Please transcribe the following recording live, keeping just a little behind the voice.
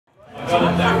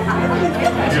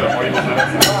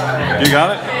You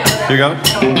got it? You got it?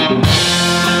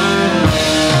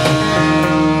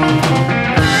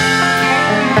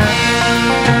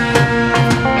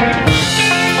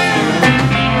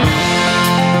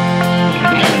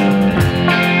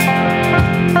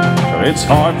 It's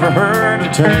hard for her to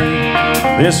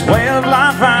take this way of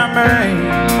life I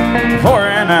made,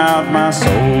 pouring out my soul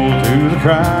to the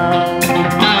crowd.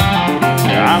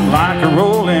 I'm like a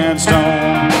rolling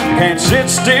stone, can't sit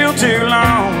still too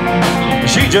long.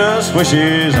 She just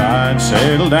wishes I'd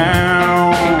settle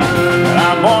down. And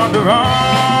I'm born to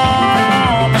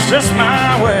roam, it's just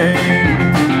my way.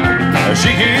 She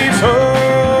keeps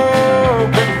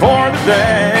hoping for the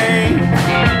day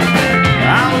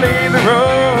I'll leave the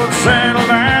road, settle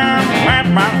down, plant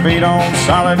my feet on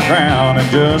solid ground and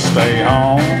just stay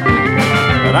home.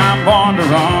 But I'm born to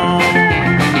roam.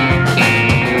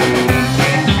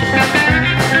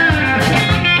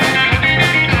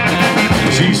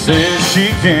 She says she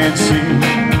can't see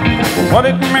what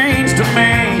it means to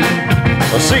me.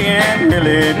 Well, seeing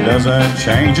really doesn't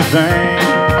change a thing.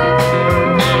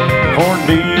 For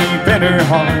deep in her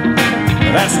heart,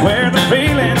 that's where the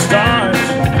feeling starts.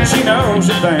 She knows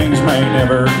that things may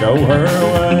never go her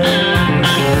way.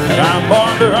 And I'm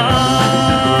born to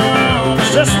roam,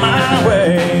 it's just my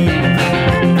way.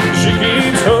 She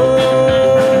keeps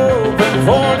hoping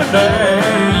for the day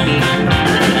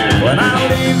when I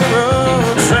leave the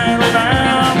road, settle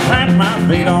down, plant my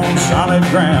feet on solid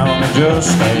ground and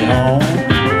just stay home.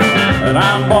 And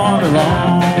I'm born to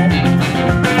roam.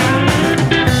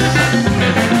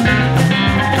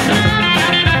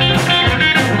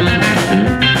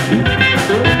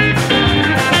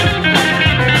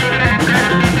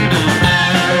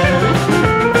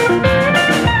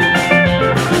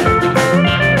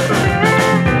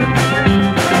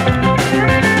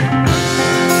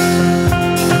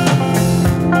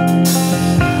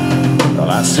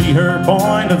 I see her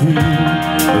point of view,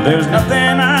 but there's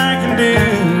nothing I can do.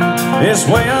 This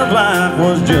way of life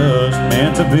was just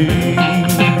meant to be.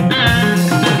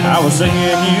 I was singing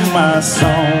you my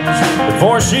songs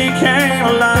before she came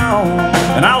along,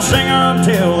 and I'll sing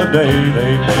until the day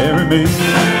they bury me.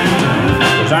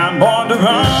 'Cause I'm born to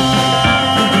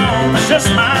roam, it's just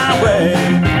my way.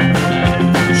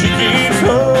 She keeps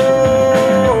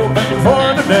hoping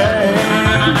for the day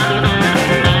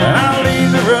and I'll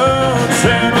leave the road,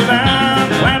 settle down,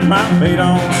 plant my feet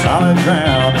on solid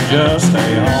ground and just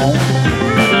stay home.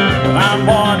 But I'm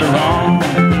born to roam,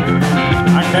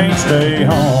 I can't stay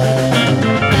home.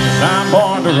 I'm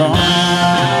born to roam.